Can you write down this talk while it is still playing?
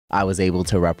I was able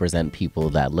to represent people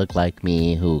that look like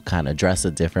me, who kind of dress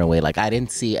a different way. Like, I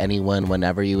didn't see anyone,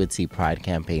 whenever you would see Pride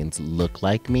campaigns, look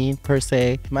like me per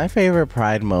se. My favorite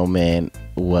Pride moment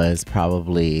was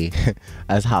probably,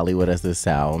 as Hollywood as this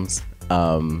sounds,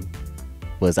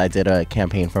 was I did a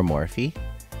campaign for Morphe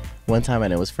one time,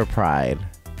 and it was for Pride.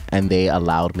 And they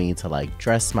allowed me to like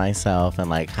dress myself and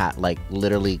like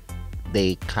literally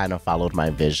they kind of followed my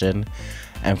vision.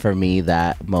 And for me,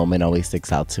 that moment always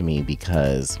sticks out to me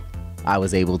because I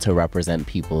was able to represent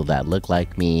people that look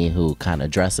like me, who kind of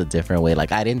dress a different way.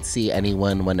 Like, I didn't see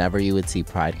anyone, whenever you would see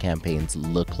Pride campaigns,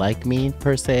 look like me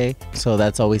per se. So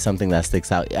that's always something that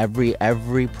sticks out.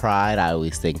 Every Pride, I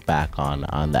always think back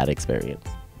on that experience.